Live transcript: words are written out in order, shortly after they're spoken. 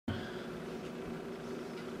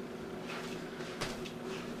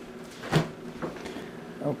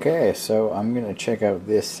Okay, so I'm going to check out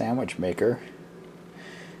this sandwich maker,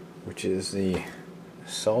 which is the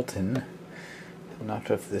Sultan, not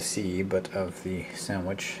of the sea, but of the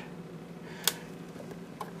sandwich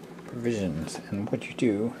provisions. And what you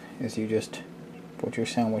do is you just put your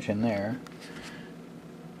sandwich in there.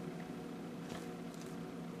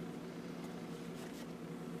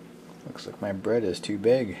 Looks like my bread is too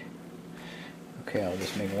big. Okay, I'll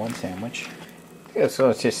just make one sandwich. Yeah, so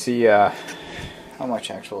let's just see how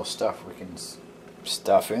much actual stuff we can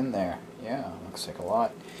stuff in there. Yeah, looks like a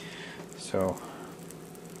lot. So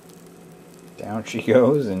down she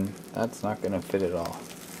goes, and that's not going to fit at all.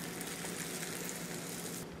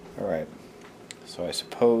 Alright, so I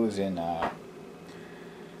suppose in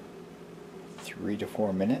 3 to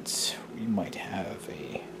 4 minutes we might have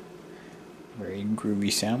a very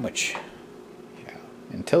groovy sandwich. Yeah.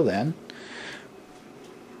 Until then,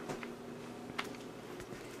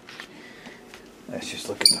 let's just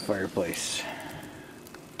look at the fireplace.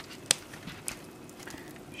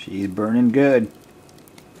 She's burning good.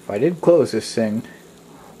 If I did close this thing,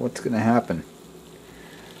 what's going to happen?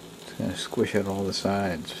 It's going to squish out all the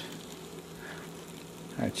sides.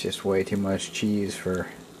 That's just way too much cheese for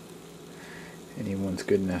anyone's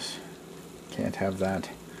goodness. Can't have that.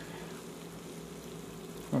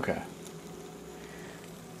 Okay.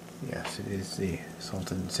 Yes, it is the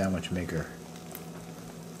Sultan sandwich maker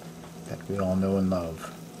that we all know and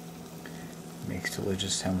love. Makes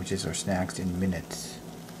delicious sandwiches or snacks in minutes.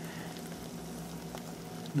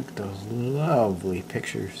 Look at those lovely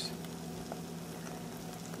pictures.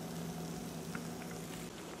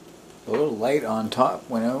 A little light on top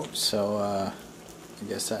went out, so I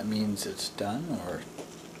guess that means it's done, or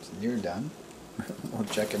it's near done. We'll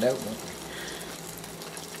check it out, won't we?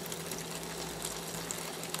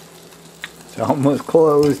 It's almost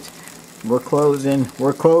closed. We're closing.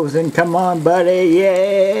 We're closing. Come on, buddy.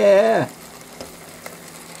 Yeah!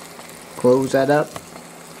 Close that up.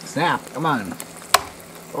 Snap. Come on.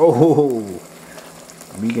 Oh!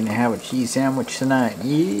 We're going to have a cheese sandwich tonight.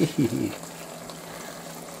 Yeah!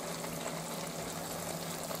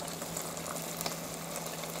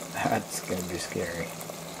 That's going to be scary.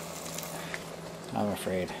 I'm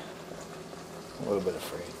afraid. A little bit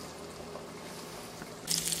afraid.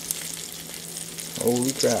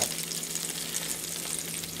 Holy crap.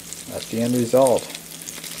 That's the end result.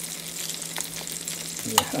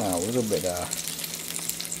 Yeah, a little bit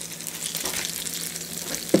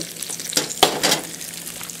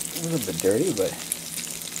dirty, but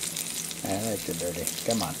I like the dirty.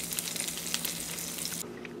 Come on.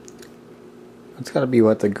 It's gotta be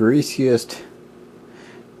what the greasiest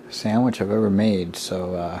sandwich I've ever made,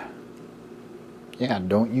 so yeah,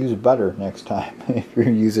 don't use butter next time if you're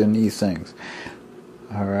using these things.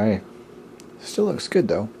 Alright. Still looks good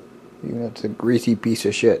though, even if it's a greasy piece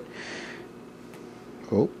of shit.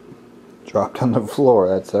 Oh, dropped on the floor.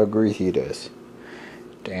 That's how greasy it is.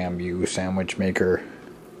 Damn you, sandwich maker.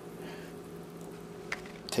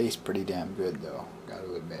 Tastes pretty damn good though,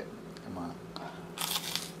 gotta admit. Come on.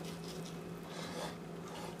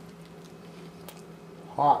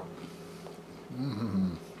 Hot.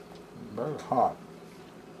 Very hot.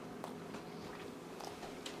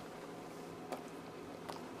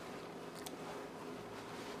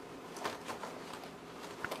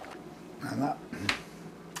 And that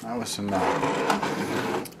was some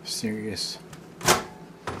serious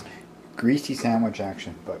greasy sandwich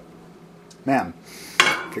action. But man,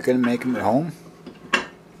 if you're gonna make them at home,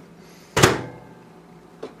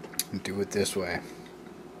 do it this way.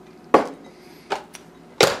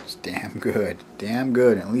 It's damn good, damn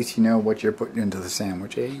good. At least you know what you're putting into the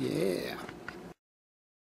sandwich. Hey, yeah.